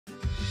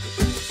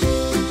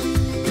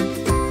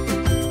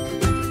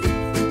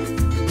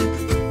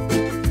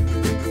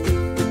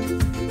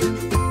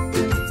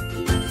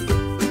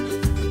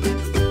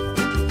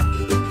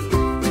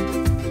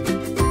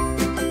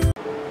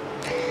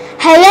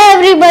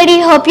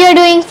everybody, hope you are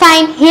doing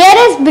fine. Here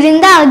is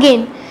Brinda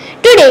again.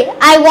 Today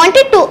I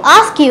wanted to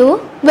ask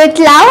you with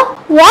love,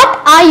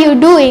 what are you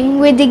doing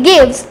with the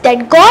gifts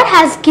that God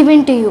has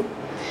given to you?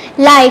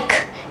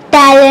 Like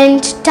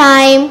talent,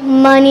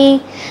 time,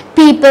 money,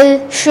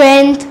 people,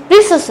 strength,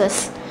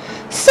 resources.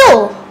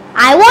 So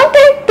I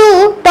wanted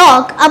to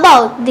talk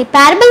about the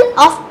parable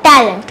of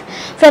talent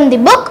from the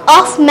book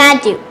of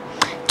Matthew,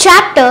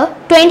 chapter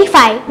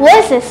 25,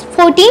 verses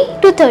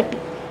 14 to 30.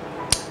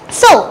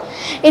 So,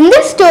 in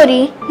this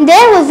story,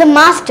 there was a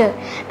master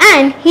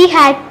and he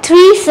had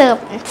 3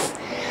 servants.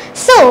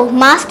 So,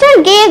 master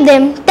gave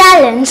them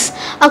talents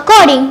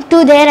according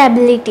to their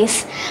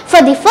abilities.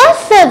 For the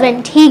first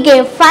servant, he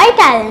gave 5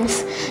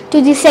 talents.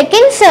 To the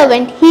second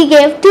servant, he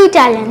gave 2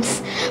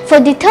 talents.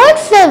 For the third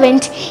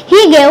servant,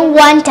 he gave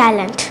 1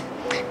 talent.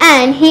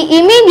 And he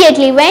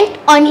immediately went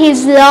on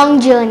his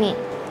long journey.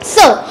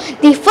 So,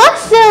 the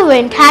first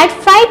servant had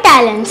 5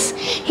 talents.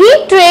 He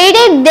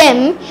traded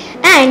them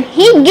and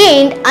he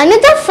gained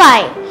another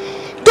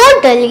 5.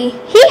 Totally,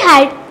 he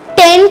had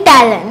 10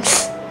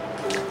 talents.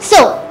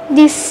 So,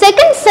 the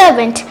second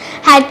servant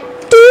had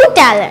 2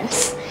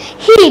 talents.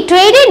 He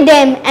traded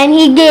them and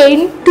he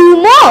gained 2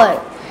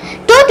 more.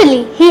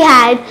 Totally, he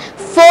had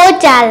 4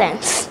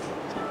 talents.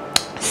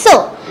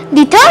 So,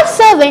 the third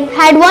servant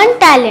had 1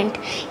 talent.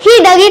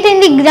 He dug it in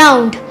the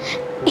ground.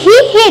 He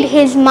hid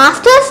his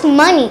master's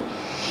money.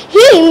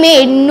 He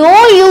made no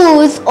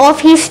use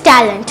of his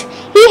talent.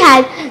 He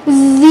had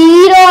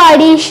 0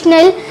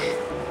 additional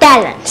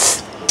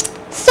talents.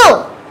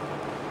 So,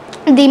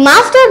 the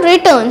master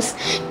returns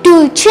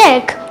to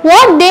check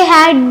what they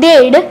had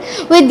did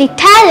with the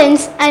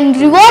talents and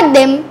reward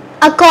them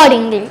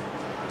accordingly.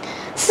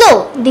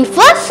 So, the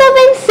first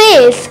servant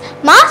says,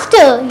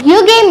 "Master,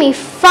 you gave me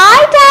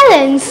 5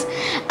 talents.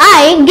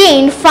 I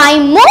gained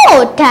 5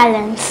 more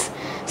talents."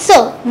 So,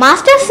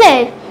 master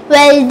said,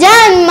 "Well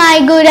done, my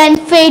good and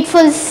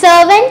faithful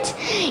servant.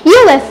 You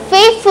were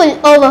faithful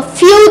over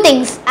few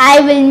things. I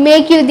will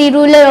make you the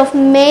ruler of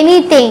many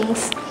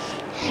things.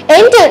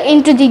 Enter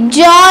into the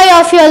joy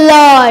of your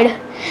Lord.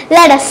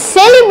 Let us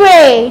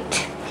celebrate,"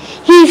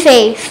 he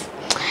says.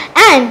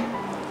 And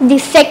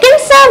the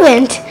second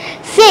servant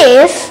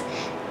says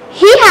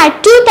he had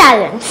 2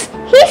 talents.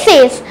 He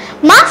says,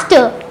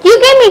 "Master, you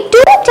gave me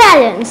 2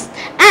 talents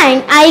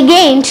and I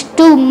gained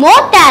 2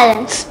 more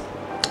talents."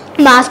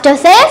 Master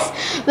says,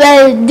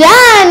 "Well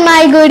done,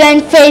 my good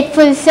and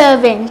faithful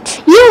servant.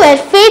 You were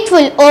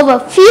faithful over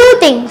few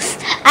things.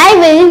 I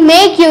will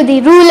make you the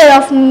ruler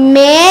of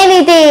many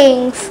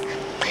things.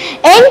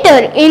 Enter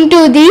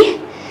into the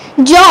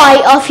joy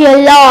of your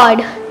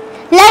Lord.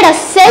 Let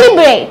us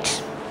celebrate."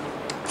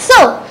 So,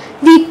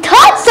 the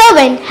third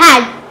servant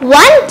had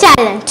 1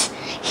 talent.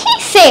 He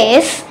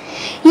says,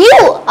 "You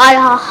are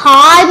a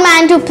hard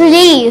man to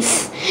please.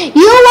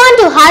 You want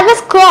to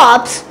harvest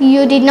crops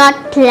you did not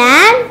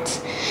plant.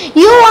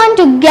 You want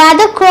to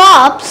gather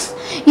crops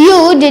you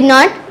did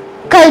not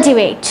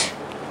cultivate.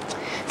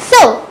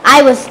 So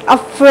I was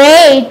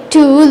afraid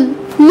to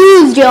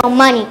lose your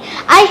money.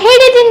 I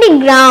hid it in the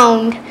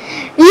ground.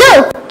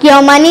 Look,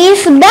 your money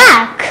is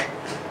back."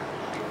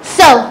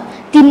 So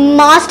the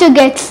master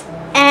gets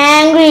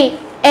angry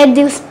at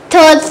this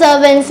third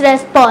servant's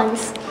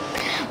response.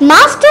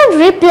 Master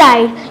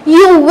replied,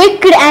 "You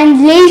wicked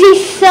and lazy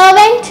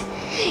servant.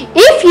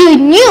 If you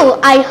knew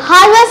I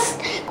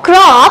harvest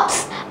crops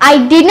I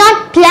did not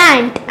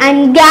plant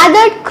and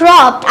gathered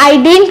crops I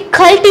didn't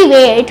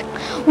cultivate,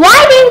 why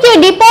didn't you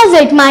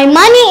deposit my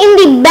money in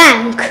the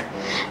bank?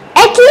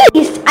 At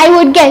least I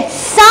would get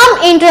some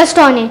interest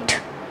on it."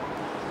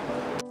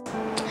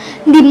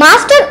 The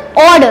master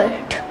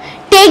ordered,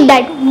 "Take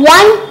that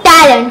 1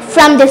 talent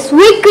from this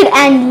wicked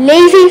and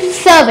lazy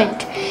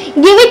servant.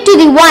 Give it to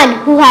the one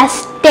who has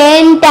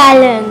 10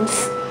 talents."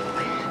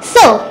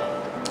 So,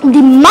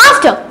 the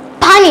master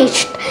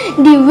punished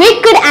the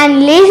wicked and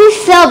lazy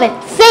servant,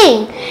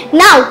 saying,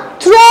 "Now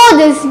throw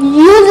this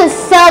useless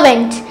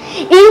servant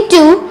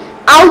into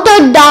outer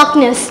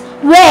darkness,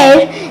 where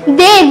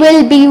there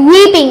will be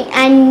weeping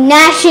and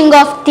gnashing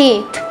of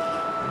teeth."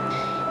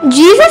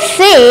 Jesus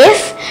says,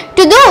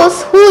 to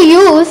those who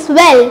use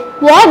well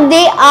what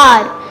they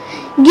are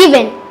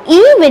given,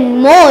 even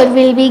more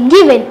will be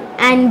given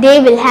and they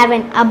will have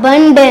an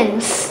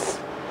abundance.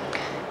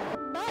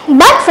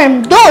 But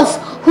from those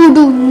who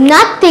do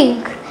nothing,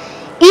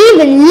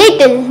 even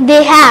little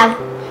they have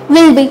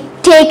will be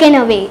taken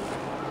away.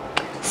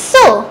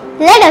 So,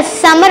 let us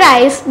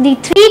summarize the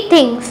 3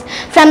 things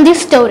from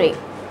this story.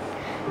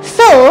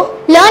 So,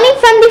 learning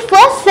from the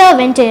first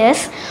servant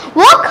is,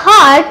 work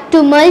hard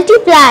to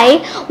multiply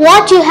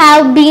what you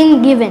have been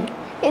given.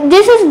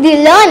 This is the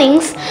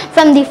learnings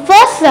from the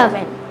first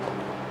servant.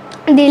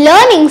 The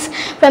learnings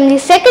from the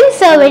second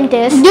servant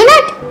is, do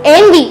not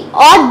envy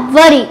or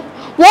worry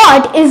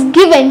what is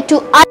given to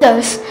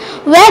others,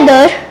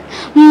 whether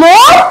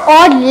more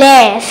or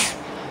less.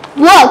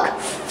 Work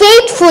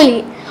faithfully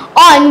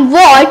on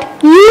what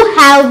you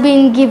have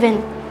been given.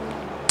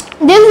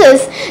 This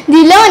is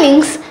the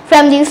learnings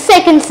from the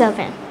second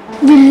servant.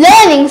 The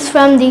learnings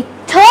from the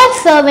third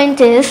servant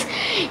is,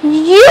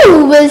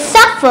 you will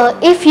suffer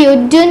if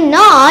you do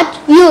not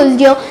use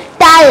your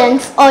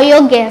talents or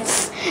your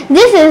gifts.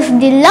 This is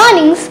the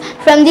learnings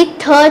from the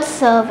third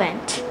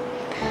servant.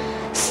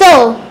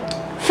 So,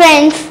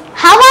 friends,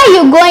 how are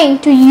you going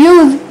to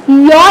use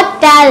your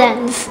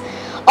talents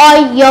or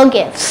your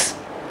gifts?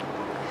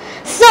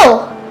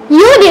 So,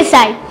 you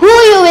decide who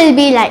you will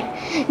be like,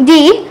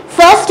 the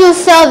first two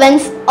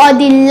servants or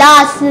the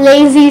last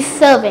lazy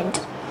servant.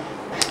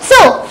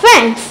 So,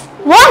 friends,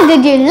 what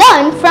did you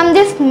learn from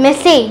this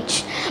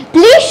message?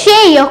 Please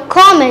share your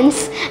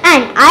comments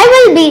and I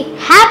will be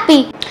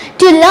happy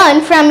to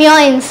learn from your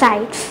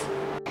insights.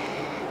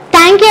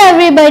 Thank you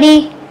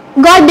everybody.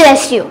 God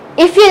bless you.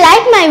 If you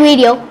like my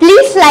video,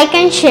 please like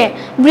and share.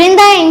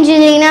 Brinda,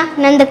 Angelina,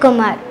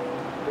 Nandakumar.